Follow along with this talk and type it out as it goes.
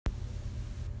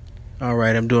All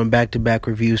right, I'm doing back-to-back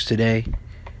reviews today.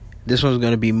 This one's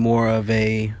going to be more of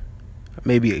a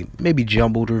maybe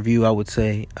jumbled review, I would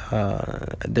say.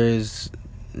 There's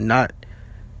not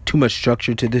too much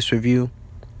structure to this review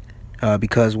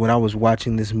because when I was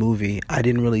watching this movie, I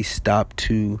didn't really stop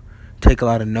to take a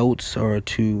lot of notes or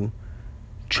to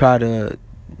try to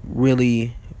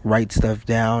really write stuff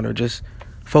down or just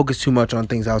focus too much on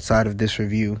things outside of this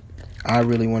review. I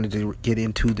really wanted to get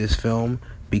into this film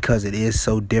because it is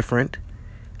so different.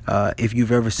 If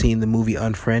you've ever seen the movie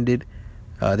Unfriended,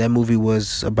 that movie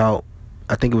was about,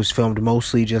 I think it was filmed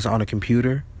mostly just on a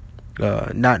computer.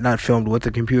 Not filmed with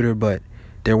a computer, but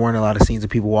there weren't a lot of scenes of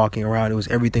people walking around.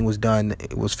 Everything was done,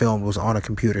 it was filmed, was on a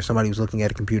computer. Somebody was looking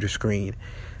at a computer screen.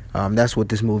 That's what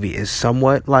this movie is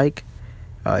somewhat like.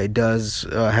 It does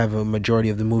have a majority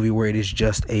of the movie where it is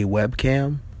just a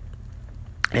webcam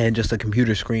and just a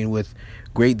computer screen with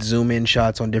great zoom in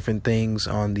shots on different things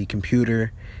on the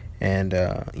computer. And,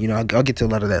 I'll get to a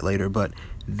lot of that later. But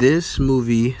this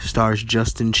movie stars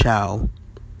Justin Chow.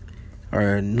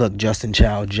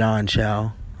 John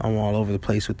Chow. I'm all over the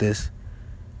place with this.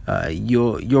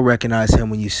 You'll recognize him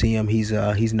when you see him. He's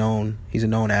a known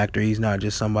actor. He's not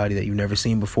just somebody that you've never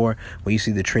seen before. When you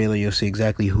see the trailer, you'll see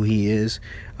exactly who he is.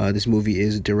 This movie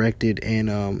is directed,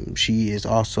 and she is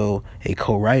also a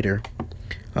co-writer.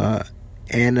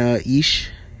 Anna Ish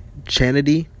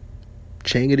Chanady,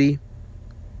 Chanady,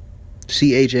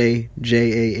 Chajanty.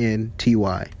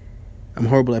 I'm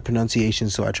horrible at pronunciation,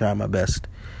 so I try my best.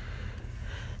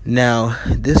 Now,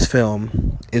 this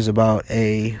film is about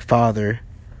a father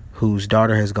whose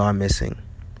daughter has gone missing,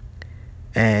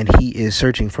 and he is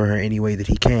searching for her any way that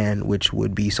he can, which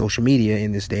would be social media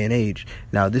in this day and age.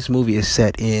 Now, this movie is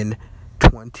set in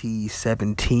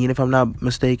 2017, if I'm not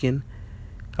mistaken,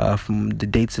 from the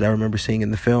dates that I remember seeing in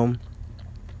the film.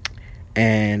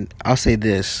 And I'll say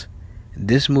this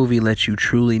movie lets you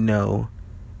truly know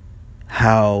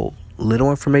how little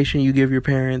information you give your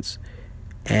parents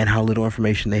and how little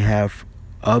information they have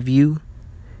of you.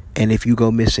 And if you go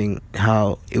missing,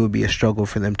 how it would be a struggle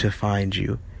for them to find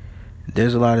you.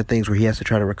 There's a lot of things where he has to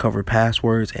try to recover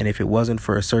passwords, and if it wasn't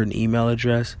for a certain email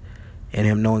address and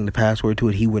him knowing the password to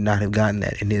it, he would not have gotten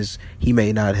that. And he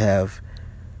may not have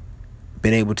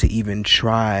been able to even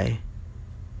try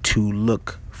to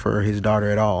look for his daughter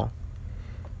at all.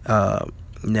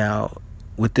 Now,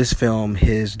 with this film,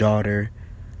 his daughter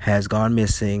has gone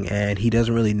missing, and he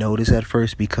doesn't really notice at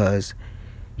first because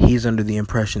he's under the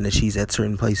impression that she's at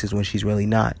certain places when she's really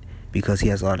not, because he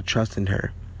has a lot of trust in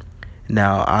her.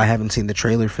 Now, I haven't seen the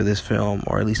trailer for this film,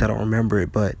 or at least I don't remember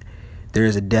it, but there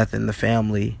is a death in the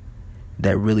family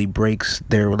that really breaks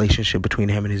their relationship between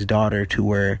him and his daughter to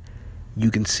where you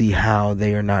can see how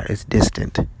they are not as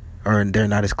distant, or they're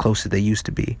not as close as they used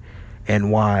to be,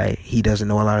 and why he doesn't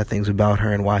know a lot of things about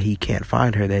her and why he can't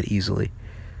find her that easily.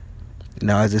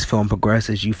 Now, as this film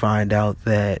progresses, you find out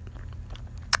that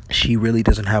she really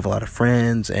doesn't have a lot of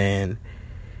friends, and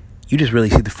you just really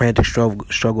see the frantic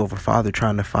struggle of a father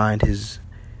trying to find his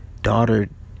daughter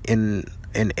in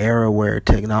an era where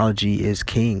technology is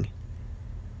king.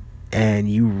 And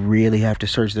you really have to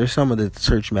search. There's some of the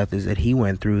search methods that he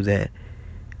went through that,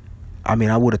 I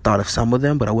would have thought of some of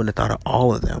them, but I wouldn't have thought of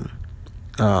all of them.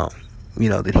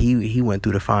 That he went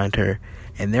through to find her.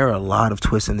 And there are a lot of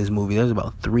twists in this movie. There's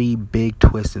about 3 big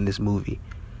twists in this movie.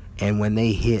 And when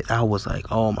they hit, I was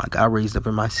like, oh my God, I raised up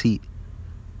in my seat.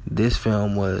 This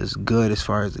film was good as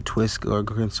far as the twists are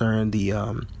concerned. The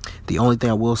only thing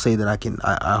I will say that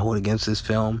I hold against this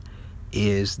film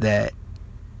is that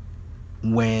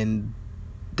when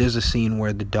there's a scene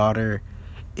where the daughter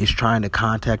is trying to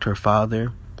contact her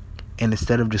father, and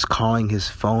instead of just calling his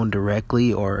phone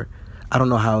directly, or I don't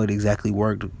know how it exactly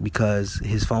worked, because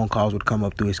his phone calls would come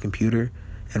up through his computer,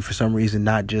 and for some reason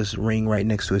not just ring right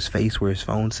next to his face where his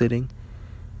phone's sitting.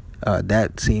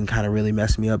 That scene kind of really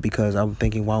messed me up, because I'm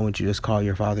thinking, why wouldn't you just call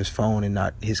your father's phone and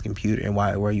not his computer? And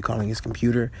why are you calling his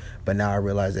computer? But now I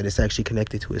realize that it's actually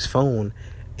connected to his phone,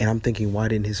 and I'm thinking, why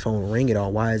didn't his phone ring at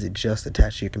all? Why is it just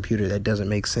attached to your computer? That doesn't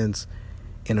make sense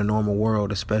in a normal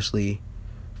world, especially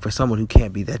for someone who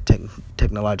can't be that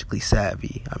technologically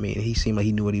savvy. He seemed like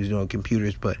he knew what he was doing with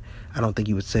computers, but I don't think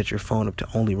you would set your phone up to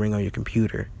only ring on your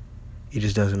computer. It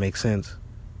just doesn't make sense.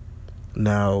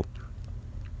 Now,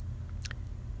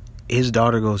 his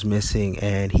daughter goes missing,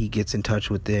 and he gets in touch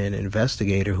with an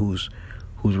investigator who's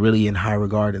really in high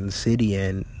regard in the city,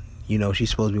 and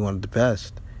she's supposed to be one of the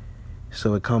best.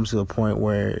 So it comes to a point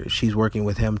where she's working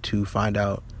with him to find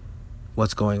out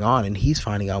what's going on, and he's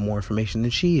finding out more information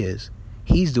than she is.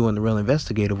 He's doing the real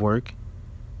investigative work,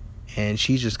 and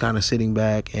she's just kind of sitting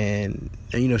back, and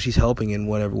she's helping in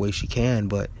whatever way she can,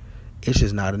 but it's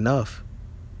just not enough.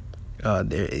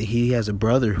 He has a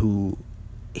brother who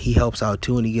he helps out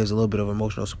too, and he gives a little bit of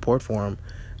emotional support for him,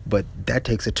 but that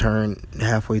takes a turn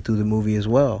halfway through the movie as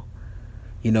well.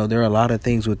 There are a lot of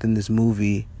things within this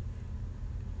movie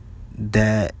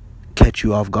that catch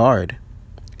you off guard.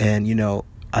 And,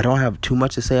 I don't have too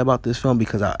much to say about this film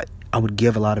because I would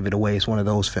give a lot of it away. It's one of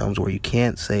those films where you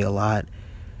can't say a lot.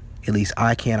 At least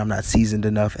I can't. I'm not seasoned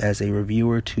enough as a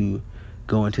reviewer to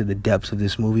go into the depths of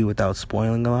this movie without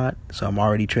spoiling a lot. So I'm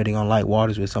already treading on light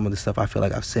waters with some of the stuff I feel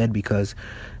like I've said, because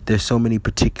there's so many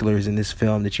particulars in this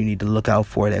film that you need to look out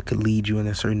for that could lead you in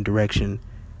a certain direction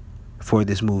for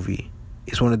this movie.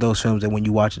 It's one of those films that when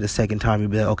you watch it a second time,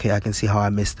 you'll be like, okay, I can see how I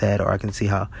missed that, or I can see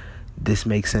how this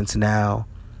makes sense now.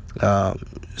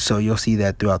 So you'll see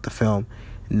that throughout the film.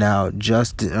 Now,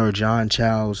 John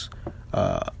Cho's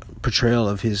portrayal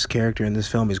of his character in this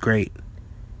film is great.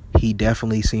 He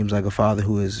definitely seems like a father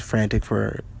who is frantic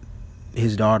for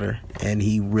his daughter, and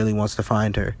he really wants to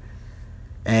find her.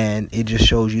 And it just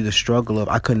shows you the struggle of,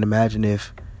 I couldn't imagine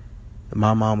if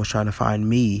my mom was trying to find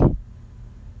me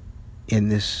in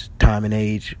this time and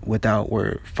age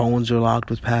where phones are locked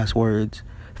with passwords,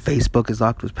 Facebook is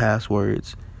locked with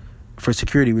passwords, for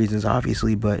security reasons,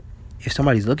 obviously. But if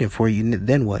somebody's looking for you,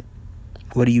 then what?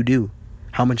 What do you do?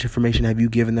 How much information have you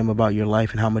given them about your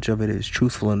life, and how much of it is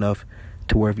truthful enough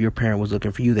to where if your parent was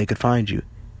looking for you, they could find you?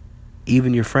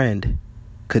 Even your friend,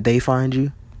 could they find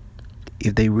you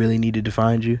if they really needed to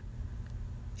find you?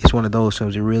 It's one of those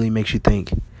films that really makes you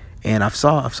think. And I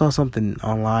saw something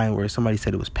online where somebody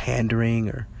said it was pandering,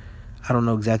 or I don't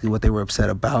know exactly what they were upset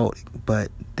about,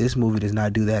 but this movie does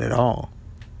not do that at all.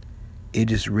 It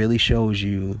just really shows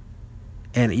you.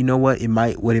 And you know what it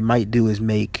might do is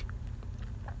make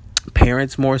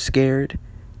parents more scared.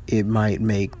 It might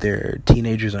make their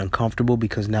teenagers uncomfortable,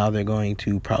 because now they're going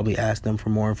to probably ask them for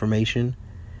more information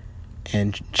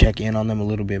and check in on them a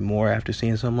little bit more after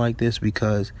seeing something like this,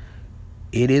 because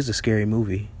it is a scary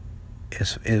movie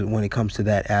when it comes to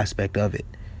that aspect of it.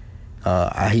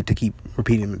 I hate to keep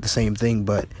repeating the same thing,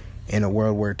 but in a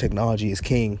world where technology is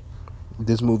king,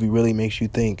 this movie really makes you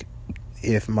think,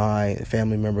 if my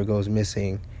family member goes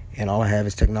missing and all I have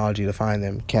is technology to find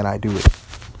them, can I do it?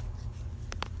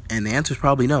 And the answer is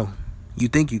probably no. You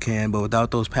think you can, but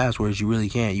without those passwords, you really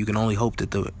can't. You can only hope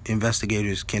that the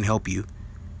investigators can help you.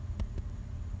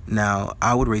 Now,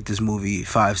 I would rate this movie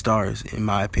 5 stars, in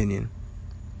my opinion.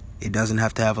 It doesn't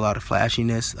have to have a lot of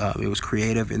flashiness. It was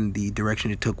creative in the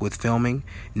direction it took with filming.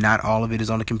 Not all of it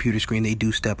is on the computer screen. They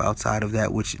do step outside of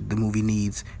that, which the movie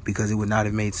needs, because it would not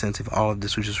have made sense if all of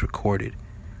this was just recorded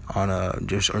on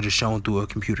just shown through a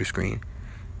computer screen.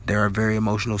 There are very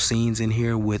emotional scenes in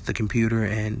here with the computer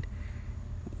and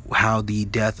how the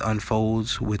death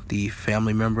unfolds with the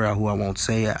family member, who I won't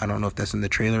say. I don't know if that's in the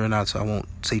trailer or not, so I won't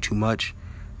say too much.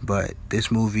 But this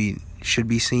movie should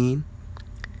be seen.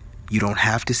 You don't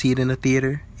have to see it in a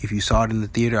theater. If you saw it in the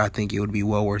theater, I think it would be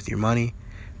well worth your money.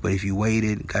 But if you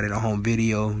waited, got it on home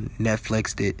video,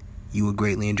 Netflixed it, you would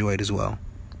greatly enjoy it as well.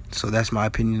 So that's my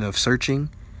opinion of Searching.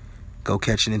 Go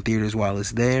catch it in theaters while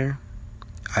it's there.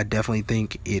 I definitely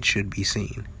think it should be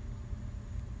seen.